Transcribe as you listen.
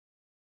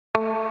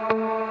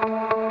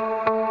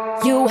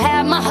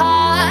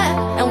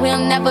we'll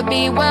never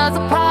be worlds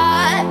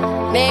apart.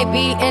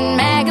 Maybe in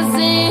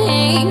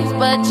magazines,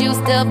 but you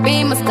still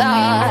be my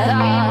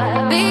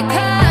star.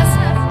 Because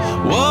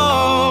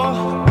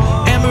whoa,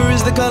 amber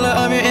is the color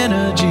of your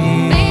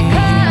energy.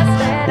 Because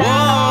whoa,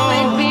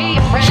 I'll be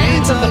your friend.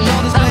 shades of Those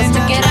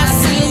to get out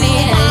to the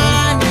end.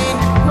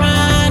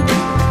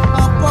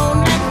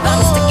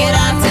 Those to get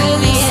out to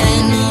the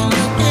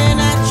end.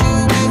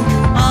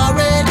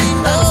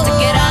 Those to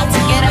get out,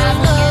 to get out.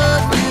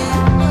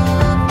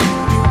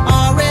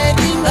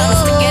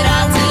 Those to get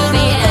out to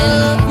the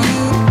end.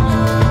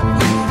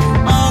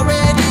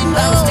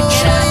 Those to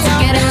get out, to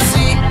get out.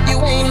 You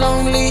ain't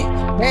lonely,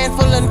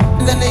 handful of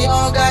then they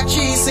all got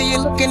cheese. So you're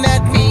looking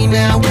at me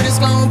now, what it's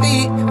gonna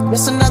be?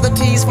 Just another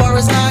tease far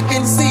as I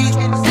can see.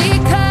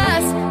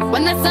 Because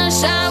when the sun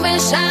shine, we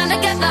shine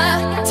together.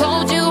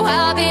 Told you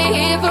I'll be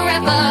here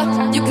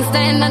forever. You can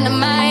stand under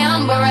my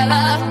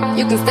umbrella.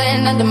 You can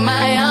stand under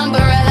my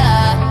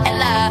umbrella.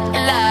 Ella,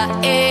 ella,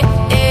 eh,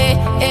 eh,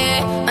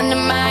 eh. Under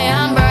my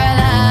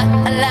umbrella.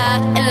 Ella,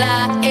 ella,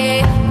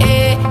 eh,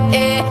 eh,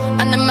 eh.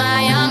 Under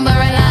my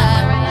umbrella.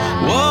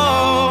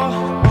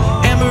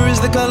 Whoa, amber is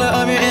the color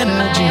of your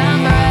energy.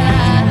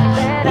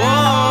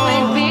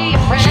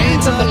 Whoa,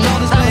 shades of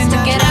Those to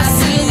get out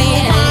to the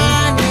end.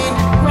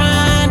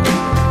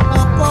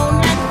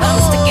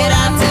 Those to get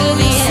out to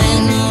the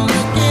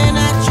end.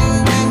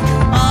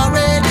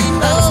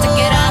 Those to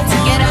get out, to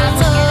get out.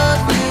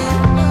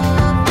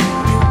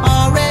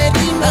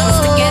 Those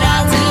to get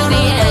out to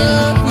the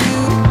end.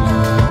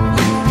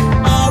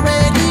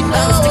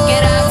 Those to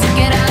get out, to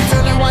get out.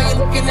 Girl, while you're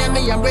looking at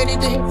me, I'm ready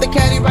to hit the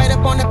caddy right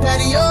up on the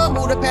patio.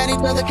 Move the patty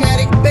to the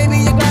caddy. Baby,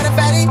 you got a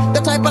fatty,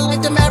 the type I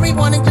like to marry.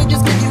 Wanting to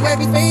just give you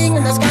everything,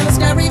 and that's kinda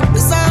scary.